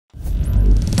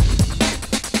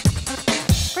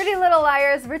Pretty Little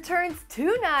Liars returns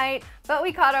tonight, but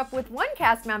we caught up with one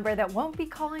cast member that won't be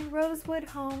calling Rosewood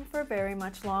home for very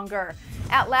much longer.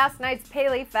 At last night's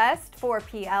Paleyfest for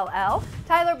PLL,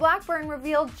 Tyler Blackburn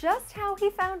revealed just how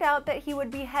he found out that he would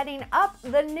be heading up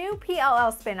the new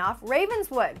PLL spinoff,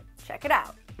 Ravenswood. Check it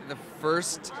out. The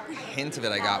first hint of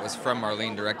it I got was from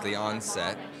Marlene directly on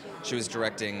set. She was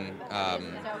directing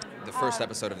the first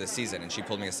episode of this season, and she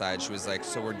pulled me aside. She was like,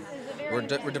 "So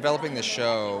we're developing this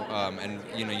show, and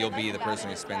you'll be the person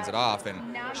who spins it off."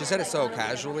 And she said it so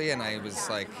casually, and I was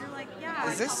like,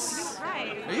 "Is this?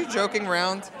 Are you joking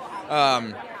around?"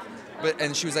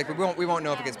 And she was like, "We won't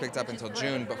know if it gets picked up until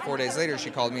June." But 4 days later,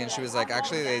 she called me and she was like,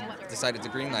 "Actually, they decided to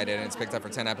greenlight it, and it's picked up for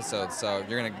 10 episodes. So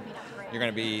you're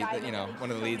gonna be,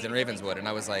 one of the leads in Ravenswood." And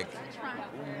I was like,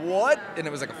 "What?" And it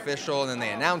was like official, and then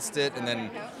they announced it, and then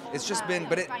it's just been.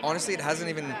 But honestly, it hasn't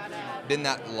even been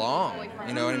that long.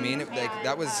 You know what I mean?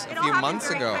 That was a few months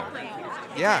ago.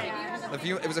 Yeah.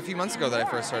 It was a few months ago that I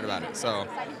first heard about it, so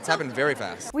it's happened very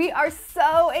fast. We are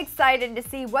so excited to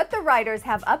see what the writers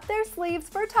have up their sleeves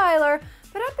for Tyler,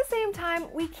 but at the same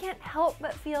time, we can't help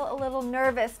but feel a little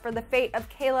nervous for the fate of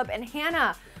Caleb and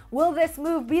Hanna. Will this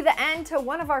move be the end to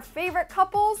one of our favorite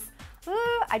couples?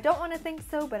 I don't want to think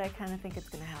so, but I kind of think it's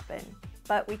going to happen.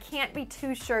 But we can't be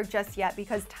too sure just yet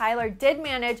because Tyler did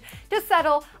manage to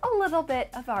settle a little bit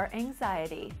of our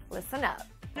anxiety. Listen up.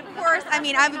 Of course, I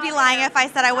would be lying if I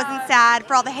said I wasn't sad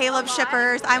for all the Haleb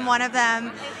shippers. I'm one of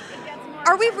them.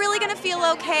 Are we really going to feel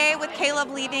okay with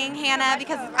Caleb leaving Hanna?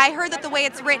 Because I heard that the way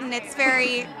it's written,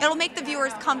 it'll make the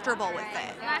viewers comfortable with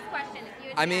it.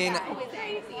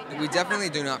 We definitely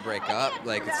do not break up.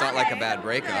 Like, it's not like a bad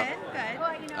breakup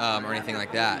or anything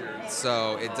like that.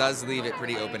 So it does leave it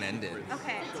pretty open-ended.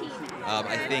 Okay.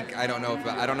 I don't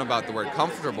know about the word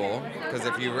comfortable, because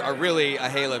if you are really a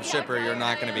Haleb shipper, you're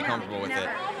not going to be comfortable with it.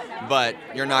 But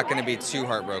you're not going to be too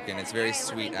heartbroken. It's very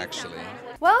sweet, actually.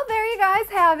 Well, there you guys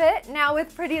have it. Now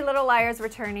with Pretty Little Liars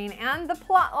returning and the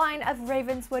plotline of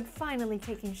Ravenswood finally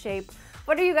taking shape,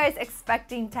 what are you guys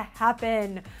expecting to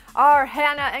happen? Are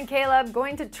Hanna and Caleb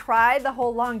going to try the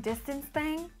whole long distance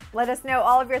thing? Let us know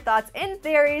all of your thoughts and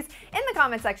theories in the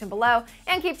comment section below,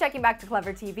 and keep checking back to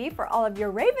ClevverTV for all of your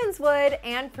Ravenswood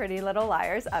and Pretty Little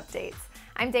Liars updates.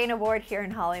 I'm Dana Ward here in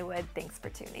Hollywood. Thanks for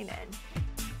tuning in.